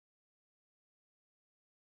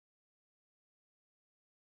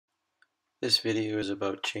This video is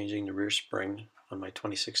about changing the rear spring on my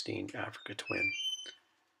 2016 Africa Twin.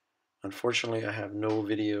 Unfortunately, I have no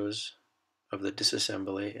videos of the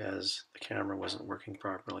disassembly as the camera wasn't working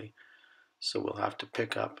properly, so we'll have to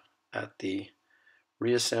pick up at the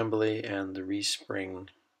reassembly and the respring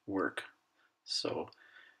work. So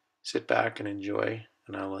sit back and enjoy,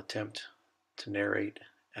 and I'll attempt to narrate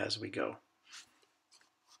as we go.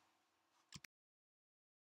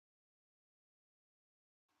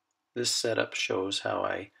 This setup shows how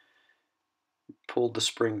I pulled the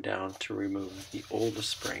spring down to remove the oldest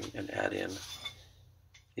spring and add in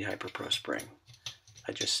the Hyperpro spring.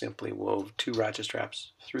 I just simply wove two ratchet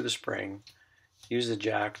straps through the spring, used the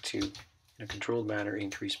jack to, in a controlled manner,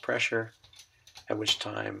 increase pressure, at which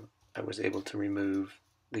time I was able to remove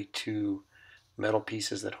the two metal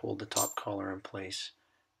pieces that hold the top collar in place,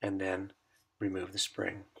 and then remove the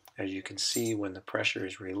spring. As you can see, when the pressure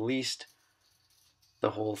is released, the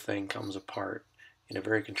whole thing comes apart in a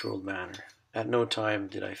very controlled manner. At no time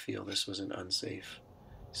did I feel this was an unsafe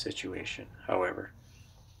situation. However,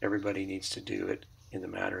 everybody needs to do it in the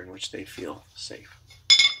manner in which they feel safe.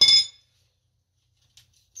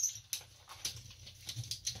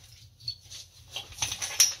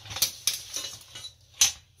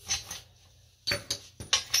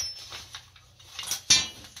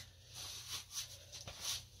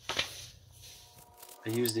 I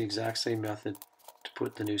use the exact same method to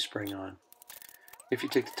put the new spring on. If you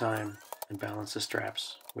take the time and balance the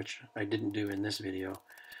straps, which I didn't do in this video,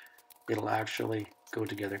 it'll actually go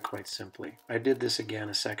together quite simply. I did this again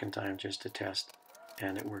a second time just to test,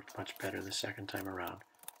 and it worked much better the second time around.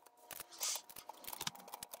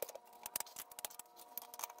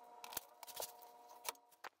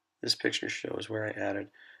 This picture shows where I added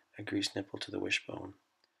a grease nipple to the wishbone.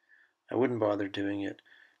 I wouldn't bother doing it.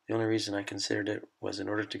 The only reason I considered it was in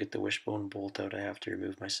order to get the wishbone bolt out, I have to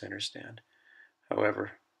remove my center stand.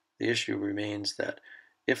 However, the issue remains that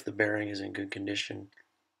if the bearing is in good condition,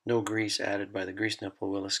 no grease added by the grease nipple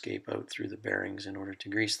will escape out through the bearings in order to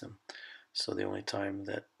grease them. So the only time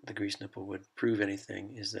that the grease nipple would prove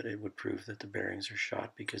anything is that it would prove that the bearings are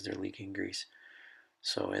shot because they're leaking grease.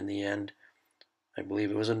 So in the end, I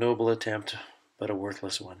believe it was a noble attempt, but a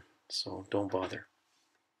worthless one. So don't bother.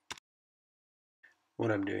 What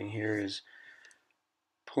I'm doing here is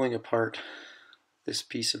pulling apart this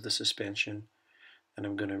piece of the suspension, and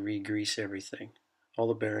I'm going to re-grease everything. All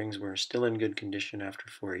the bearings were still in good condition after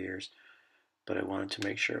 4 years, but I wanted to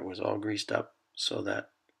make sure it was all greased up so that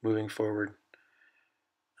moving forward,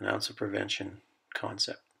 an ounce of prevention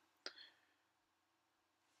concept.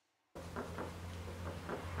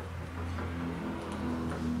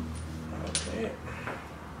 Okay.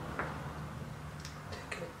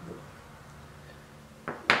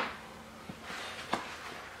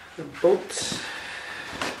 The bolts.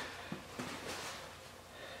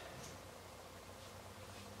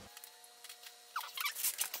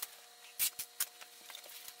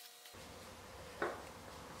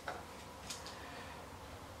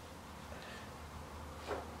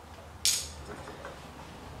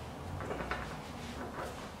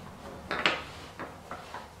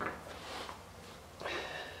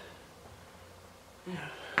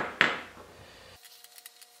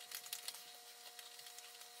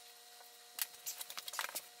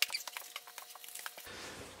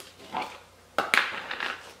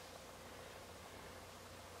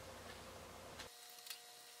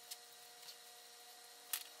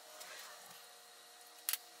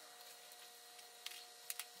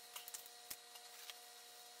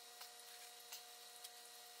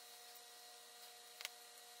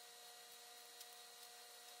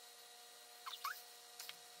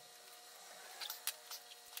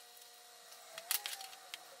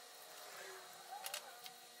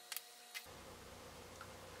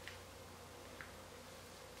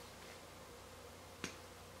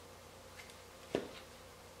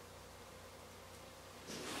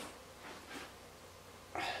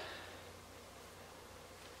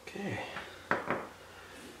 Okay,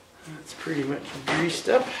 that's pretty much greased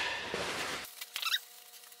up.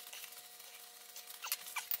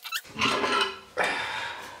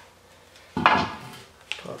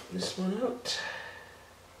 Pop this one out.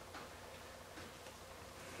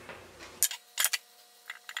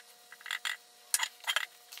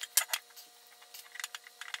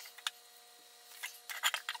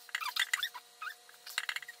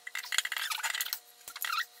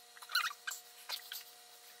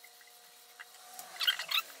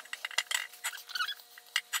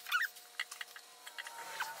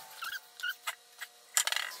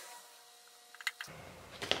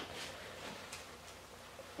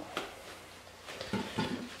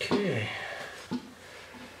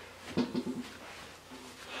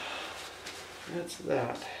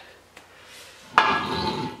 that.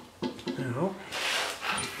 Now,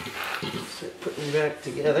 start putting it back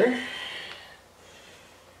together.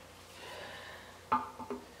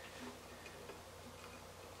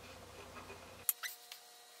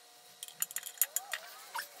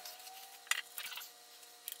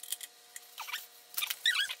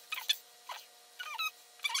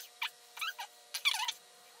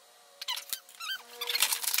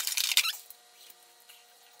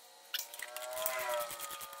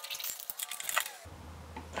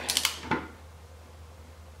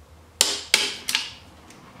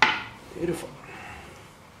 Beautiful.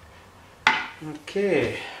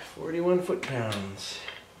 Okay, 41 foot-pounds.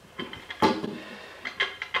 Get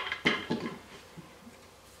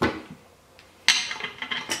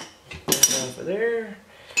that off of there.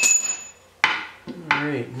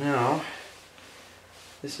 Alright, now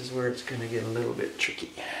this is where it's going to get a little bit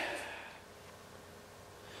tricky.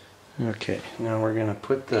 Okay, now we're going to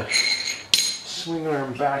put the swing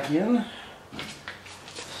arm back in.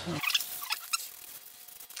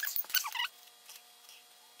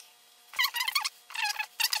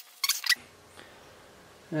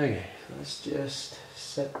 Okay, so let's just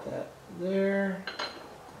set that there.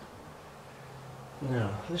 Now,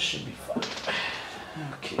 this should be fun.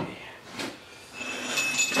 Okay.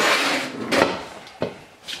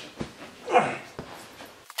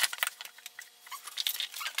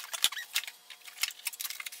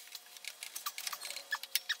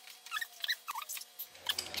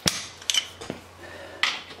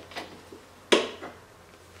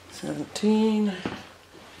 $17.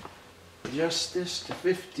 Adjust this to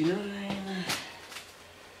 59,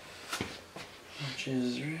 which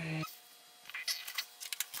is right.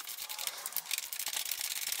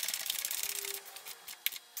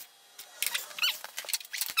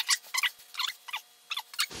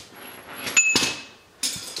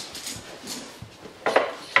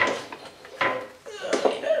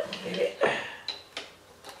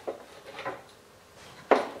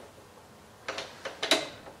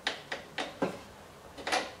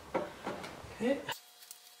 Okay.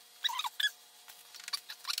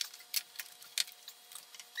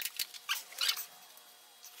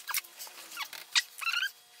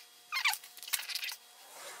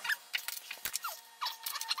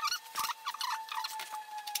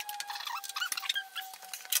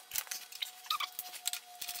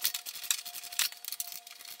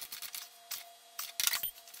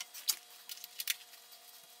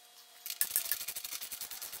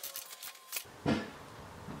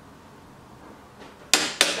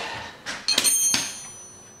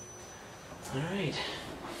 All right.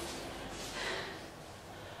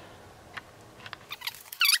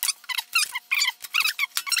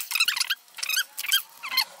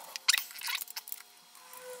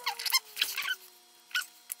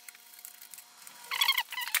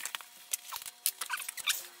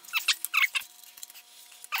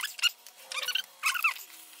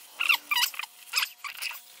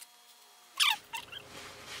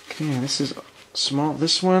 Okay, this is small.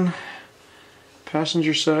 This one,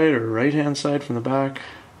 passenger side or right hand side from the back,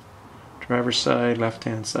 driver's side, left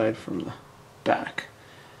hand side from the back.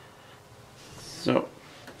 So,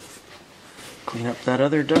 clean up that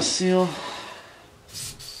other dust seal.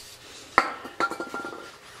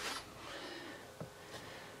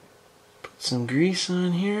 Put some grease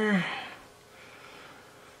on here.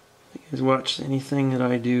 If you guys watch anything that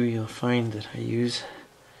I do, you'll find that I use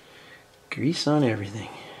grease on everything.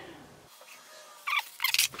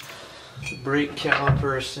 The brake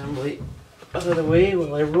caliper assembly out of the way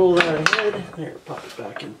while I roll that ahead. There, pop it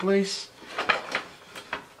back in place.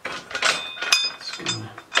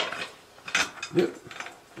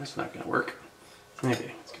 That's not going to work.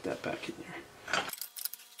 Okay, let's get that back in there.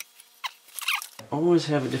 I always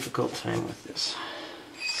have a difficult time with this.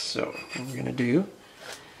 So, what we're going to do,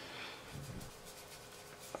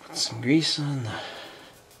 put some grease on the...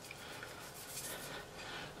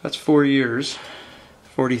 That's 4 years.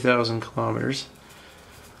 40,000 kilometers.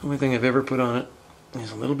 The only thing I've ever put on it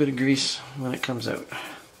is a little bit of grease when it comes out.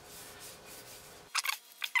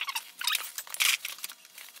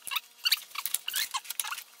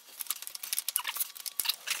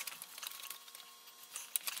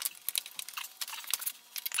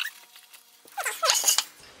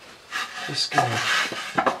 Just gonna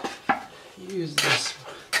use this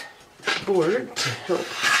board to help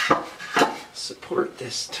support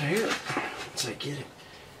this tire once I get it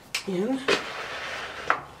in.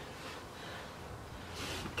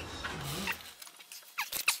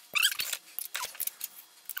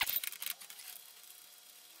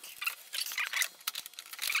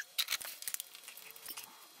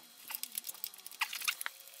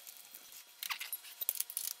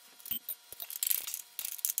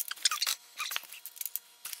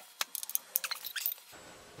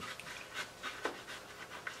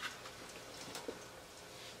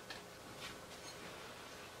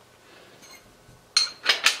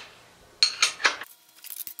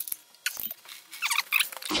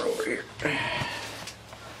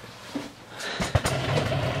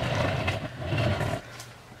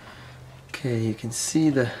 Okay, you can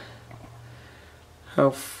see how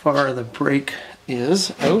far the brake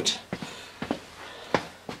is out.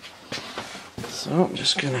 So I'm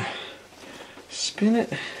just gonna spin it,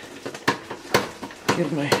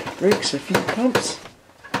 give my brakes a few pumps.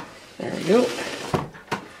 There we go.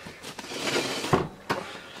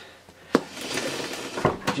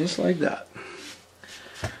 Just like that.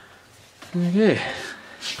 Okay.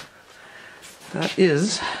 That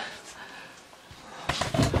is.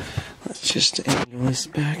 Let's just angle this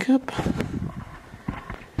back up.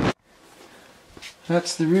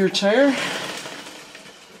 That's the rear tire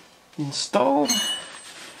installed.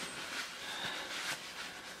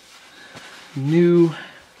 New.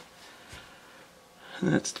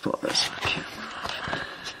 Let's pull this camera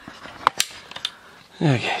off.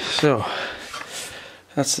 Okay, so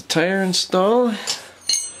that's the tire installed.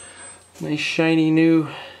 Nice shiny new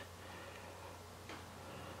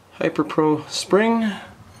Hyperpro spring.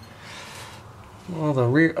 All the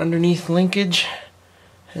rear underneath linkage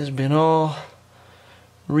has been all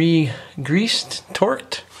re-greased,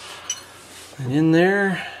 torqued. And in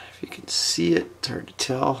there, if you can see it, it's hard to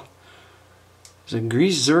tell, there's a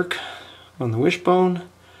grease zerk on the wishbone.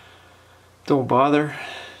 Don't bother.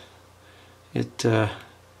 It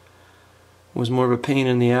was more of a pain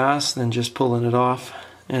in the ass than just pulling it off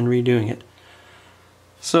and redoing it.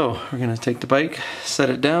 So we're going to take the bike, set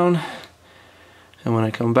it down, and when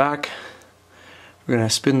I come back, we're going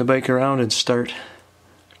to spin the bike around and start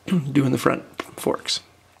doing the front forks.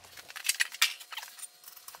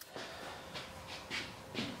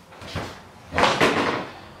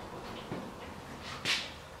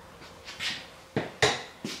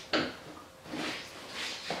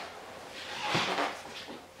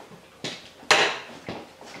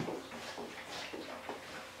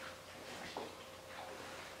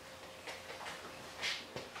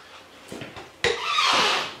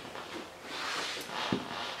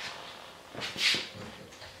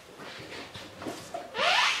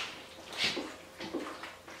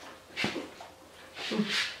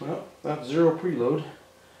 Well, that's zero preload.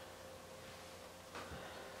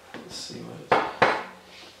 Let's see what it is.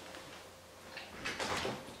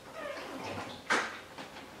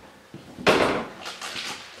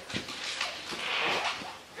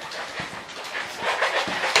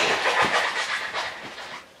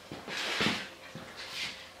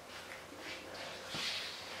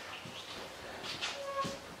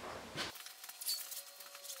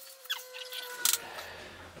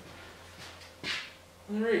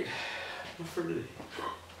 All right, for today.